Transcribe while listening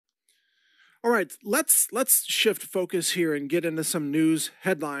All right, let's shift focus here and get into some news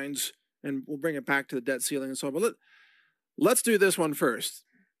headlines, and we'll bring it back to the debt ceiling and so on. But let's do this one first.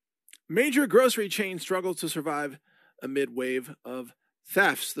 Major grocery chain struggles to survive amid wave of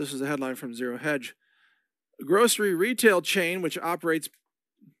thefts. This is a headline from Zero Hedge. A grocery retail chain, which operates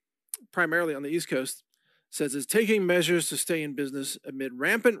primarily on the East Coast, says it's taking measures to stay in business amid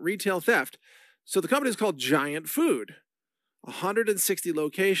rampant retail theft. So the company is called Giant Food. 160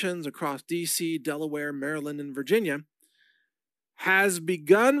 locations across D.C., Delaware, Maryland, and Virginia, has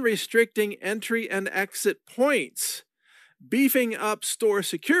begun restricting entry and exit points, beefing up store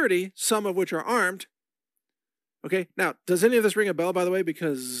security, some of which are armed. Okay, now, does any of this ring a bell, by the way?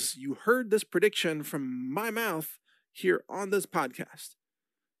 Because you heard this prediction from my mouth here on this podcast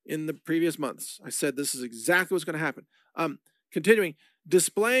in the previous months. I said this is exactly what's going to happen. Continuing,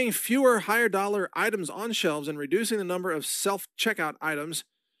 displaying fewer higher dollar items on shelves and reducing the number of self-checkout items,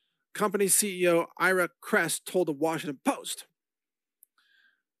 company CEO Ira Kress told the Washington Post.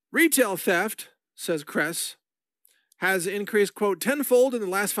 Retail theft, says Kress, has increased, quote, tenfold in the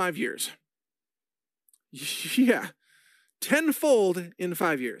last 5 years. Yeah, tenfold in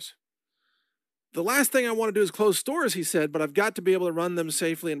 5 years. The last thing I want to do is close stores, he said, but I've got to be able to run them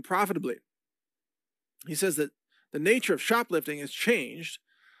safely and profitably. He says that the nature of shoplifting has changed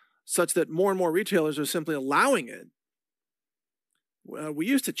such that more and more retailers are simply allowing it. We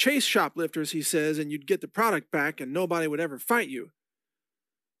used to chase shoplifters, he says, and you'd get the product back and nobody would ever fight you.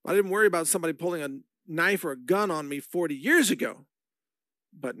 I didn't worry about somebody pulling a knife or a gun on me 40 years ago.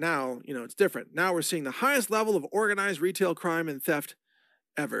 But now, it's different. Now we're seeing the highest level of organized retail crime and theft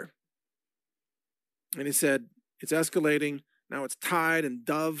ever. And he said, it's escalating. Now it's Tide and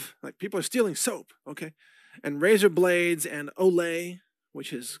Dove. Like, people are stealing soap, okay? And razor blades and Olay,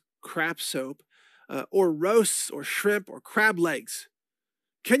 which is crap soap, or roasts or shrimp or crab legs.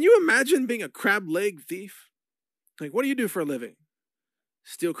 Can you imagine being a crab leg thief? Like, what do you do for a living?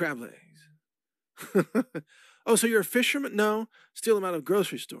 Steal crab legs. Oh, so you're a fisherman? No, steal them out of a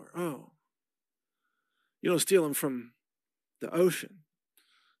grocery store. Oh. You don't steal them from the ocean.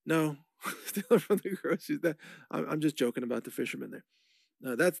 No, steal them from the grocery store. I'm just joking about the fishermen there.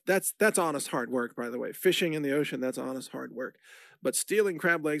 That's honest hard work, by the way. Fishing in the ocean, that's honest hard work. But stealing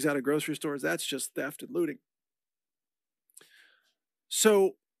crab legs out of grocery stores, that's just theft and looting.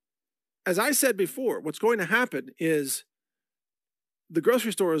 So, as I said before, what's going to happen is the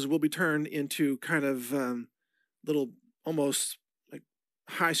grocery stores will be turned into kind of little, almost like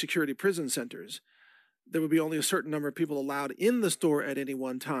high security prison centers. There will be only a certain number of people allowed in the store at any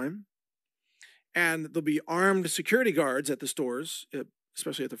one time. And there'll be armed security guards at the stores,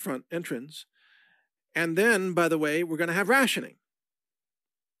 especially at the front entrance. And then, by the way, we're going to have rationing.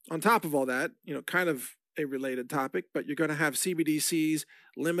 On top of all that, kind of a related topic, but you're going to have CBDCs,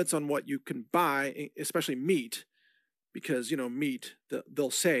 limits on what you can buy, especially meat, because, meat,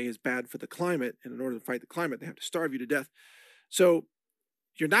 they'll say, is bad for the climate, and in order to fight the climate, they have to starve you to death. So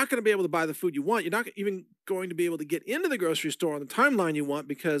you're not going to be able to buy the food you want. You're not even going to be able to get into the grocery store on the timeline you want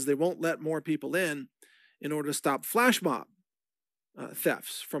because they won't let more people in order to stop flash mob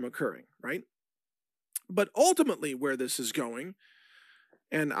thefts from occurring, right? But ultimately where this is going,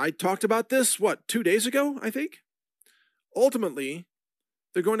 and I talked about this, 2 days ago, I think? Ultimately,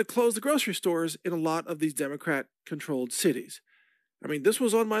 they're going to close the grocery stores in a lot of these Democrat-controlled cities. I mean, this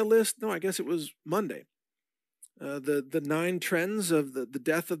was on my list. No, I guess it was Monday. The 9 trends of the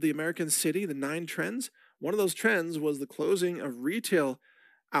death of the American city, the 9 trends. One of those trends was the closing of retail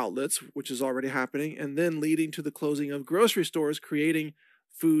outlets, which is already happening, and then leading to the closing of grocery stores, creating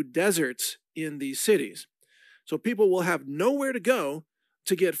food deserts in these cities. So people will have nowhere to go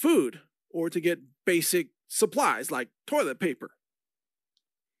to get food or to get basic supplies like toilet paper.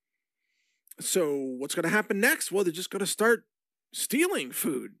 So what's going to happen next? Well, they're just going to start stealing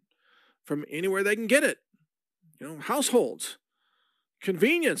food from anywhere they can get it. Households,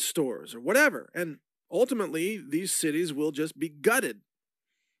 convenience stores, or whatever. And ultimately, these cities will just be gutted.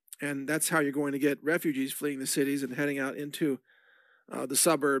 And that's how you're going to get refugees fleeing the cities and heading out into the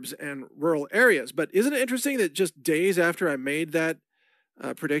suburbs and rural areas. But isn't it interesting that just days after I made that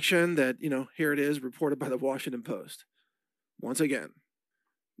prediction that, here it is, reported by the Washington Post. Once again.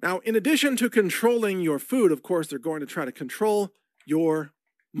 Now, in addition to controlling your food, of course, they're going to try to control your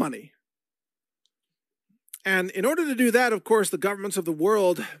money. And in order to do that, of course, the governments of the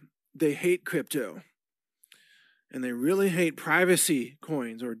world, they hate crypto. And they really hate privacy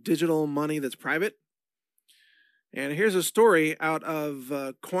coins or digital money that's private. And here's a story out of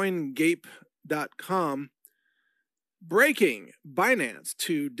CoinGape.com. Breaking Binance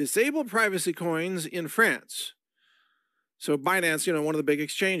to disable privacy coins in France. So Binance, one of the big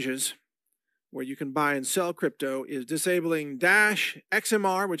exchanges, where you can buy and sell crypto, is disabling Dash,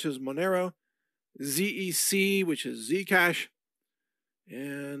 XMR, which is Monero, ZEC, which is Zcash,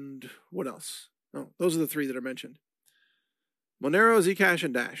 and what else? Oh, those are the three that are mentioned. Monero, Zcash,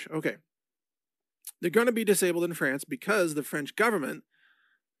 and Dash. Okay. They're going to be disabled in France because the French government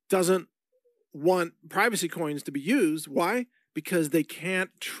doesn't want privacy coins to be used. Why? Because they can't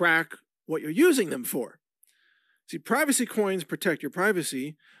track what you're using them for. See, privacy coins protect your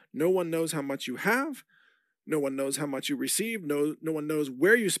privacy. No one knows how much you have. No one knows how much you received. No one knows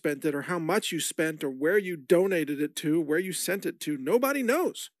where you spent it or how much you spent or where you donated it to, where you sent it to. Nobody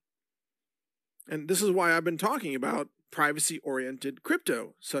knows. And this is why I've been talking about privacy-oriented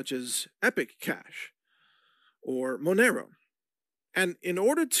crypto, such as Epic.tech or Monero. And in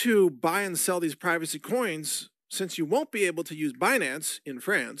order to buy and sell these privacy coins, since you won't be able to use Binance in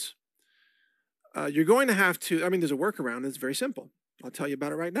France, you're going to have to, there's a workaround. It's very simple. I'll tell you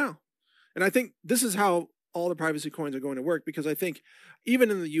about it right now. And I think this is how all the privacy coins are going to work, because I think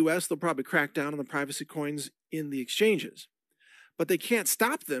even in the US, they'll probably crack down on the privacy coins in the exchanges. But they can't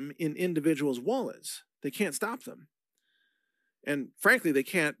stop them in individuals' wallets. They can't stop them. And frankly, they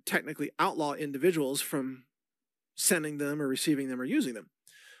can't technically outlaw individuals from sending them or receiving them or using them.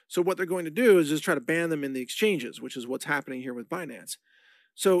 So what they're going to do is just try to ban them in the exchanges, which is what's happening here with Binance.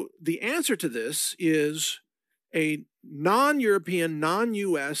 So the answer to this is a non-European,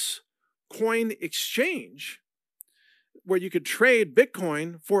 non-US coin exchange where you could trade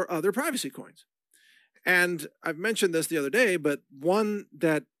Bitcoin for other privacy coins. And I've mentioned this the other day, but one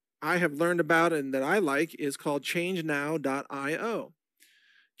that I have learned about and that I like is called changenow.io.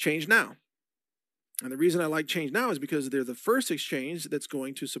 Change Now. And the reason I like Change Now is because they're the first exchange that's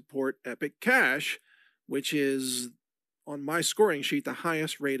going to support Epic.tech, which is, on my scoring sheet, the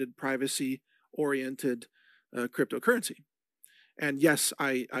highest rated privacy-oriented cryptocurrency. And yes,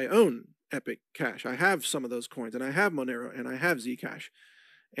 I own Epic.tech. I have some of those coins, and I have Monero, and I have Zcash.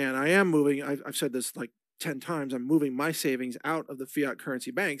 And I am moving, I've said this like 10 times, I'm moving my savings out of the fiat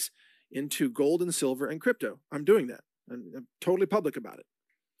currency banks into gold and silver and crypto. I'm doing that. I'm totally public about it.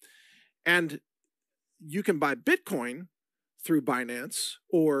 And you can buy Bitcoin through Binance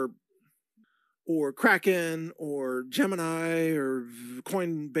or Kraken or Gemini or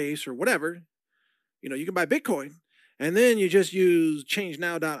Coinbase or whatever. You can buy Bitcoin, and then you just use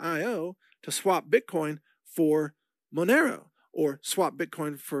changenow.io to swap Bitcoin for Monero or swap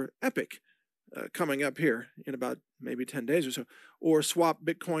Bitcoin for Epic coming up here in about maybe 10 days or so, or swap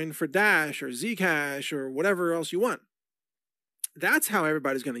Bitcoin for Dash or Zcash or whatever else you want. That's how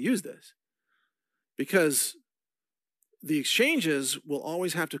everybody's going to use this, because the exchanges will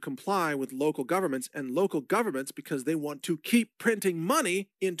always have to comply with local governments, and local governments, because they want to keep printing money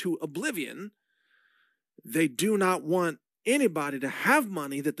into oblivion, they do not want anybody to have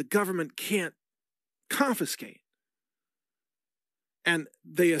money that the government can't confiscate. And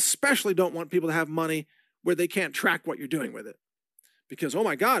they especially don't want people to have money where they can't track what you're doing with it. Because, oh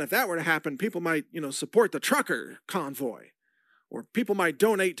my God, if that were to happen, people might, support the trucker convoy. Or people might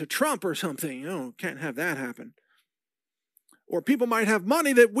donate to Trump or something. Can't have that happen. Or people might have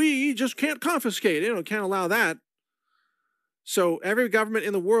money that we just can't confiscate. Can't allow that. So every government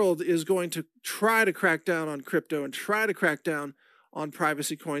in the world is going to try to crack down on crypto and try to crack down on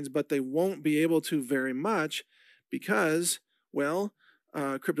privacy coins, but they won't be able to very much because,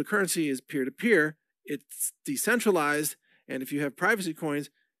 cryptocurrency is peer-to-peer. It's decentralized. And if you have privacy coins,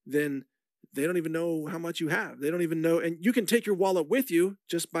 then they don't even know how much you have. They don't even know. And you can take your wallet with you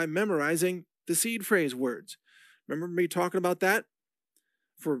just by memorizing the seed phrase words. Remember me talking about that?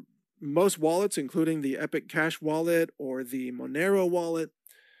 For most wallets, including the Epic.tech wallet or the Monero wallet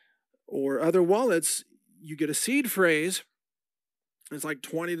or other wallets, you get a seed phrase. It's like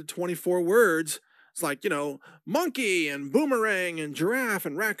 20 to 24 words. It's like, monkey and boomerang and giraffe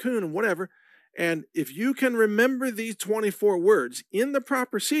and raccoon and whatever. And if you can remember these 24 words in the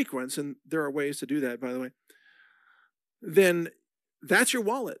proper sequence, and there are ways to do that, by the way, then that's your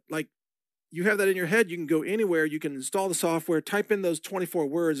wallet. Like, you have that in your head, you can go anywhere, you can install the software, type in those 24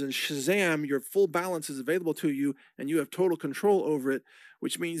 words, and shazam, your full balance is available to you, and you have total control over it,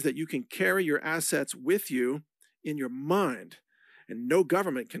 which means that you can carry your assets with you in your mind. And no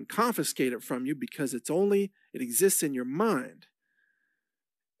government can confiscate it from you because it exists in your mind.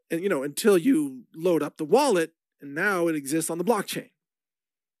 And, until you load up the wallet, and now it exists on the blockchain.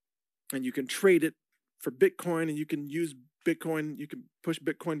 And you can trade it for Bitcoin, and you can use Bitcoin. You can push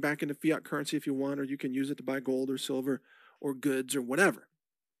Bitcoin back into fiat currency if you want, or you can use it to buy gold or silver or goods or whatever.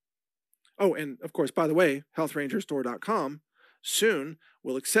 Oh, and of course, by the way, healthrangerstore.com soon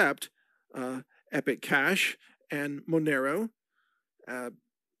will accept Epic.tech and Monero.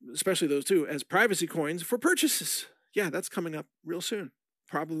 especially those two, as privacy coins for purchases. Yeah, that's coming up real soon.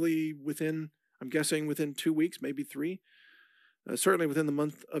 Probably within, I'm guessing within 2 weeks, maybe 3. Certainly within the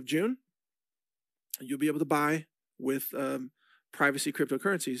month of June, you'll be able to buy with privacy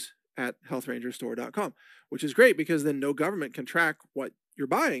cryptocurrencies at healthrangerstore.com, which is great because then no government can track what you're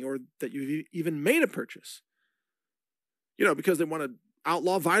buying or that you've even made a purchase. You know, because they want to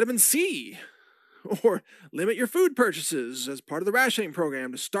outlaw vitamin C or limit your food purchases as part of the rationing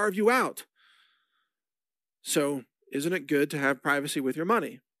program to starve you out. So isn't it good to have privacy with your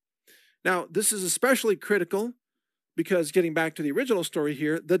money? Now, this is especially critical because, getting back to the original story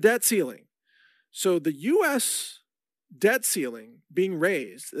here, the debt ceiling. So the U.S. debt ceiling being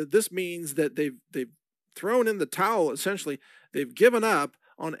raised, this means that they've thrown in the towel, essentially. They've given up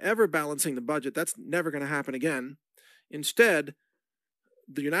on ever balancing the budget. That's never going to happen again. Instead,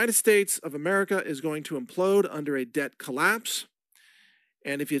 the United States of America is going to implode under a debt collapse.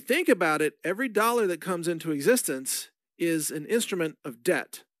 And if you think about it, every dollar that comes into existence is an instrument of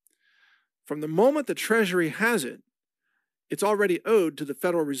debt. From the moment the Treasury has it, it's already owed to the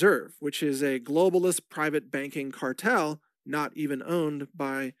Federal Reserve, which is a globalist private banking cartel not even owned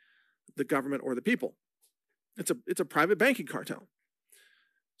by the government or the people. It's a private banking cartel.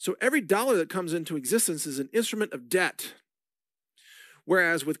 So every dollar that comes into existence is an instrument of debt.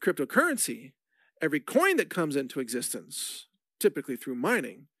 Whereas with cryptocurrency, every coin that comes into existence, typically through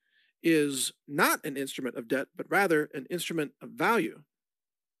mining, is not an instrument of debt, but rather an instrument of value.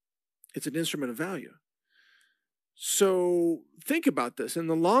 It's an instrument of value. So think about this. In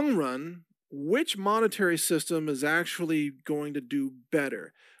the long run, which monetary system is actually going to do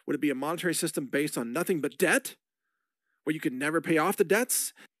better? Would it be a monetary system based on nothing but debt, where you could never pay off the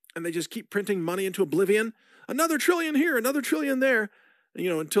debts, and they just keep printing money into oblivion? Another trillion here, another trillion there, you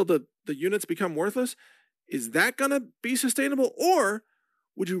know, until the units become worthless? Is that going to be sustainable? Or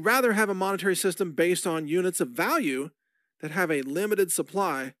would you rather have a monetary system based on units of value that have a limited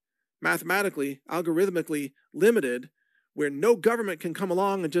supply, mathematically, algorithmically limited, where no government can come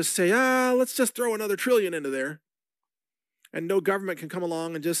along and just say, let's just throw another trillion into there. And no government can come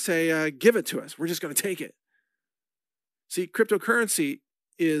along and just say, give it to us. We're just going to take it. See, cryptocurrency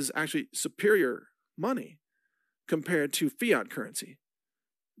is actually superior money compared to fiat currency.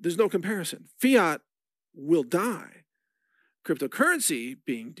 There's no comparison. Fiat will die. Cryptocurrency,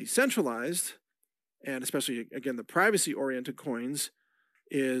 being decentralized, and especially, again, the privacy-oriented coins,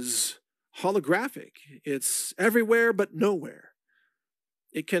 is holographic. It's everywhere but nowhere.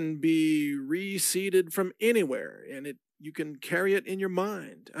 It can be reseeded from anywhere, and you can carry it in your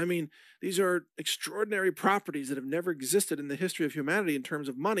mind. I mean, these are extraordinary properties that have never existed in the history of humanity in terms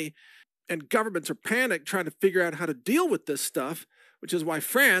of money, and governments are panicked trying to figure out how to deal with this stuff, which is why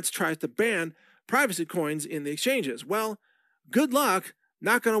France tries to ban privacy coins in the exchanges. Well, good luck.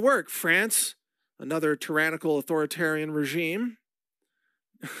 Not going to work, France. Another tyrannical authoritarian regime.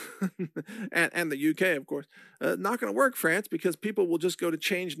 and the UK, of course. Not going to work, France, because people will just go to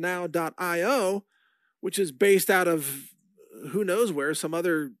changenow.io, which is based out of who knows where, some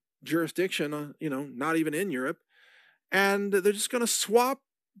other jurisdiction, not even in Europe. And they're just going to swap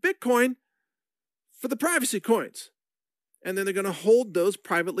Bitcoin for the privacy coins. And then they're going to hold those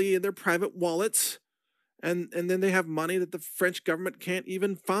privately in their private wallets. And then they have money that the French government can't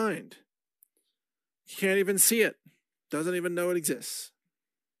even find. Can't even see it. Doesn't even know it exists.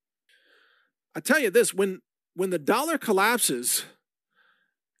 I tell you this, when the dollar collapses,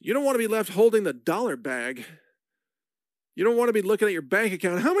 you don't want to be left holding the dollar bag. You don't want to be looking at your bank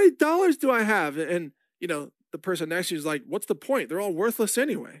account. How many dollars do I have? And, the person next to you is like, what's the point? They're all worthless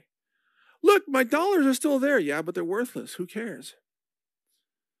anyway. Look, my dollars are still there. Yeah, but they're worthless. Who cares?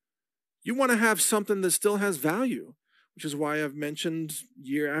 You want to have something that still has value, which is why I've mentioned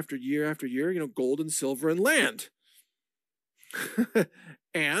year after year after year, gold and silver and land.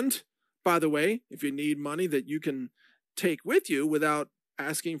 And, by the way, if you need money that you can take with you without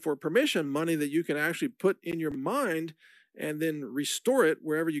asking for permission, money that you can actually put in your mind and then restore it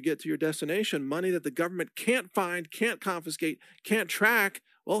wherever you get to your destination, money that the government can't find, can't confiscate, can't track,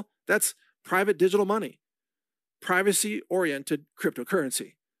 well, that's private digital money. Privacy-oriented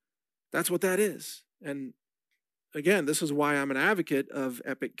cryptocurrency. That's what that is. And again, this is why I'm an advocate of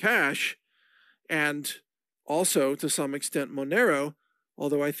Epic Cash and also, to some extent, Monero,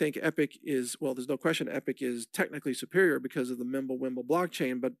 although I think Epic is, well, there's no question Epic is technically superior because of the Mimblewimble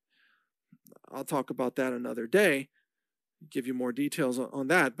blockchain, but I'll talk about that another day, give you more details on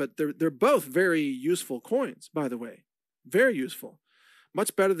that. But they're both very useful coins, by the way. Very useful.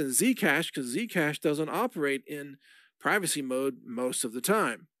 Much better than Zcash, because Zcash doesn't operate in privacy mode most of the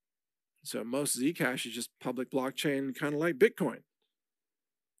time. So most Zcash is just public blockchain, kind of like Bitcoin.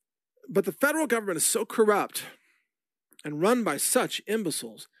 But the federal government is so corrupt and run by such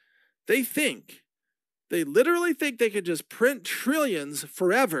imbeciles. They literally think they could just print trillions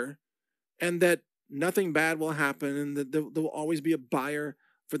forever and that nothing bad will happen and that there will always be a buyer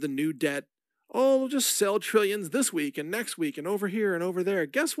for the new debt. Oh, we'll just sell trillions this week and next week and over here and over there.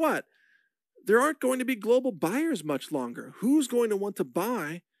 Guess what? There aren't going to be global buyers much longer. Who's going to want to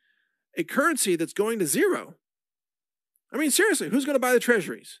buy a currency that's going to zero? I mean, seriously, who's going to buy the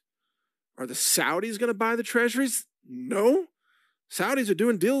treasuries? Are the Saudis going to buy the treasuries? No. Saudis are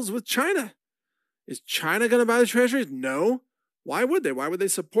doing deals with China. Is China going to buy the treasuries? No. Why would they? Why would they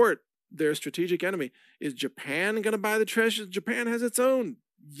support their strategic enemy? Is Japan going to buy the treasuries? Japan has its own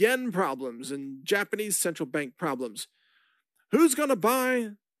yen problems and Japanese central bank problems. Who's going to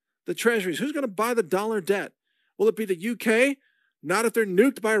buy the treasuries? Who's going to buy the dollar debt? Will it be the UK? Not if they're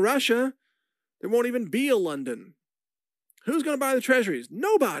nuked by Russia. There won't even be a London. Who's going to buy the treasuries?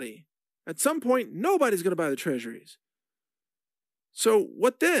 Nobody. At some point, nobody's going to buy the treasuries. So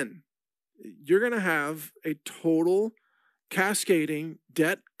what then? You're going to have a total cascading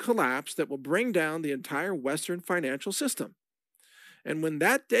debt collapse that will bring down the entire Western financial system. And when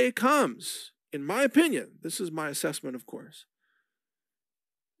that day comes, in my opinion, this is my assessment, of course,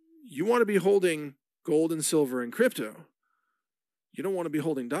 you want to be holding gold and silver and crypto. You don't want to be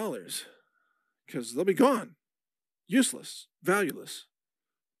holding dollars because they'll be gone, useless, valueless.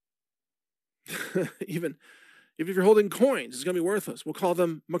 Even if you're holding coins, it's going to be worthless. We'll call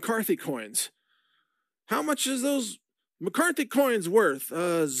them McCarthy coins. How much is those McCarthy coins worth?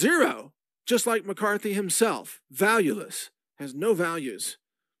 Zero. Just like McCarthy himself. Valueless. Has no values.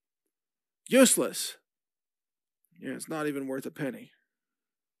 Useless. Yeah, it's not even worth a penny.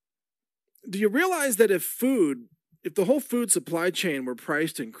 Do you realize that if the whole food supply chain were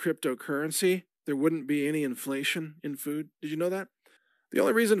priced in cryptocurrency, there wouldn't be any inflation in food? Did you know that? The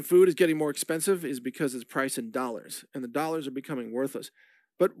only reason food is getting more expensive is because it's priced in dollars, and the dollars are becoming worthless.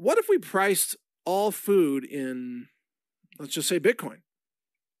 But what if we priced all food in, let's just say Bitcoin,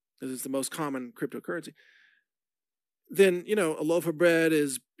 because it's the most common cryptocurrency? Then, a loaf of bread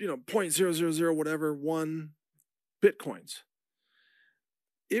is, 0.000 whatever, 1 Bitcoins.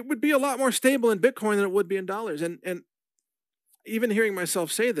 It would be a lot more stable in Bitcoin than it would be in dollars. And even hearing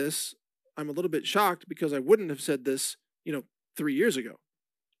myself say this, I'm a little bit shocked because I wouldn't have said this, 3 years ago,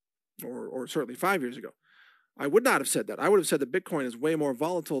 or certainly 5 years ago. I would not have said that. I would have said that Bitcoin is way more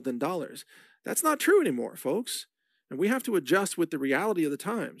volatile than dollars. That's not true anymore, folks. And we have to adjust with the reality of the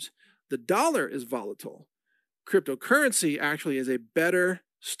times. The dollar is volatile. Cryptocurrency actually is a better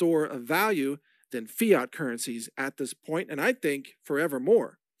store of value than fiat currencies at this point, and I think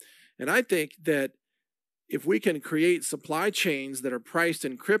forevermore. And I think that if we can create supply chains that are priced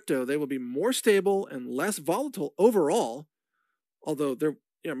in crypto, they will be more stable and less volatile overall. Although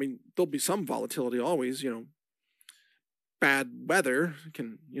there'll be some volatility always, bad weather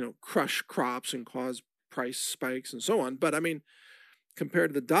can, crush crops and cause price spikes and so on. But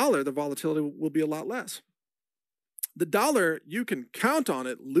compared to the dollar, the volatility will be a lot less. The dollar, you can count on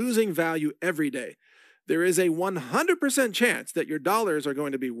it losing value every day. There is a 100% chance that your dollars are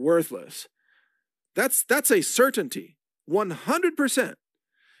going to be worthless. That's a certainty, 100%.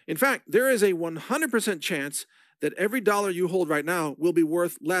 In fact, there is a 100% chance that every dollar you hold right now will be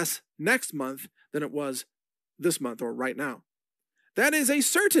worth less next month than it was this month or right now. That is a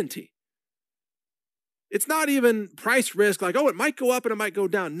certainty. It's not even price risk like, it might go up and it might go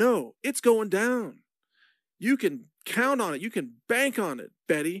down. No, it's going down. You can count on it. You can bank on it,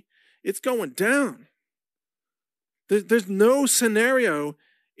 Betty. It's going down. There's no scenario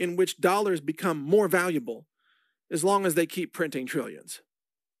in which dollars become more valuable as long as they keep printing trillions.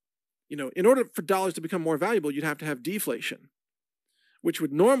 In order for dollars to become more valuable, you'd have to have deflation, which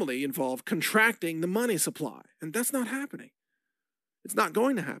would normally involve contracting the money supply. And that's not happening. It's not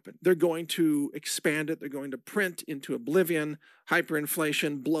going to happen. They're going to expand it. They're going to print into oblivion,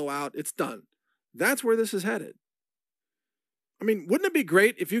 hyperinflation, blowout. It's done. That's where this is headed. Wouldn't it be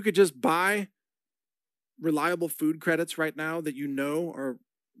great if you could just buy reliable food credits right now that are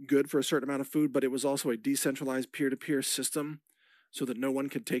good for a certain amount of food, but it was also a decentralized peer-to-peer system so that no one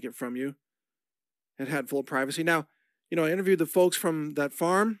could take it from you? It had full privacy. Now, I interviewed the folks from that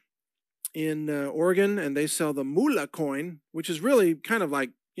farm in Oregon, and they sell the moolah coin, which is really kind of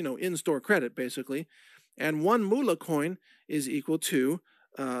like, in-store credit, basically. And 1 moolah coin is equal to,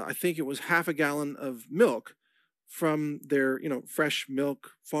 I think it was half a gallon of milk from their, fresh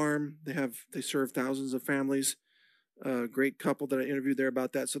milk farm. They serve thousands of families. Great couple that I interviewed there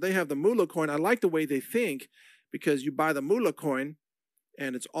about that. So they have the moolah coin. I like the way they think because you buy the moolah coin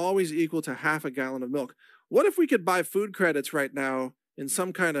and it's always equal to half a gallon of milk. What if we could buy food credits right now in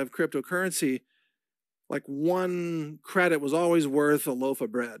some kind of cryptocurrency, like one credit was always worth a loaf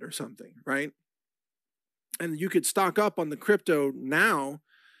of bread or something, right? And you could stock up on the crypto now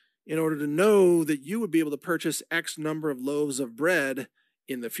in order to know that you would be able to purchase X number of loaves of bread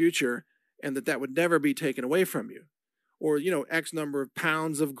in the future, and that would never be taken away from you. Or, X number of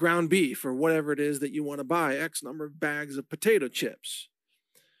pounds of ground beef, or whatever it is that you want to buy, X number of bags of potato chips.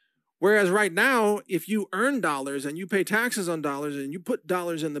 Whereas right now, if you earn dollars and you pay taxes on dollars and you put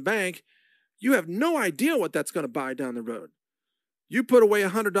dollars in the bank, you have no idea what that's going to buy down the road. You put away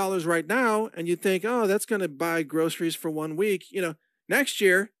 $100 right now and you think, oh, that's going to buy groceries for 1 week. Next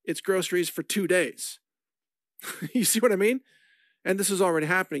year, it's groceries for 2 days. You see what I mean? And this is already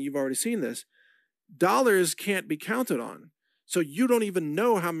happening. You've already seen this. Dollars can't be counted on. So you don't even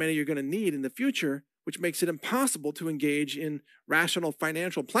know how many you're going to need in the future, which makes it impossible to engage in rational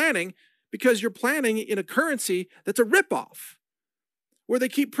financial planning because you're planning in a currency that's a ripoff, where they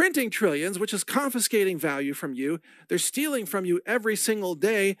keep printing trillions, which is confiscating value from you. They're stealing from you every single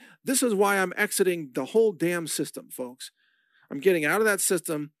day. This is why I'm exiting the whole damn system, folks. I'm getting out of that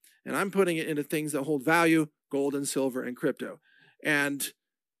system and I'm putting it into things that hold value, gold and silver and crypto. And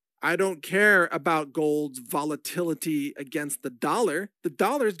I don't care about gold's volatility against the dollar. The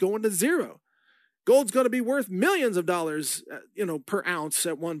dollar is going to zero. Gold's going to be worth millions of dollars, per ounce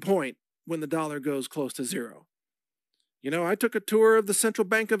at one point when the dollar goes close to zero. I took a tour of the Central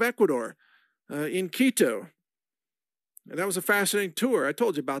Bank of Ecuador in Quito. And that was a fascinating tour. I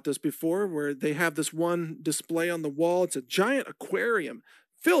told you about this before, where they have this one display on the wall. It's a giant aquarium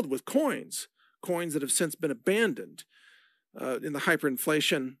filled with coins that have since been abandoned in the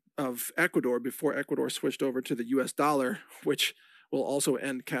hyperinflation of Ecuador before Ecuador switched over to the US dollar, which will also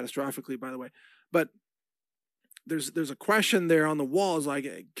end catastrophically, by the way. But there's a question there on the wall. Is like,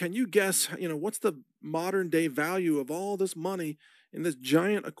 can you guess, what's the modern day value of all this money in this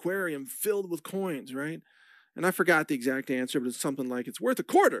giant aquarium filled with coins, right? And I forgot the exact answer, but it's something like it's worth a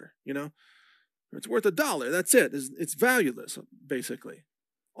quarter, or it's worth $1. That's it. It's valueless, basically.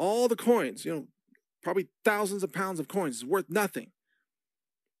 All the coins, probably thousands of pounds of coins, is worth nothing.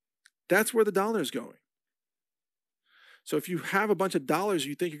 That's where the dollar is going. So if you have a bunch of dollars,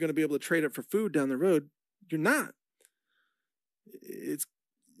 you think you're going to be able to trade it for food down the road, you're not. It's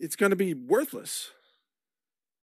going to be worthless.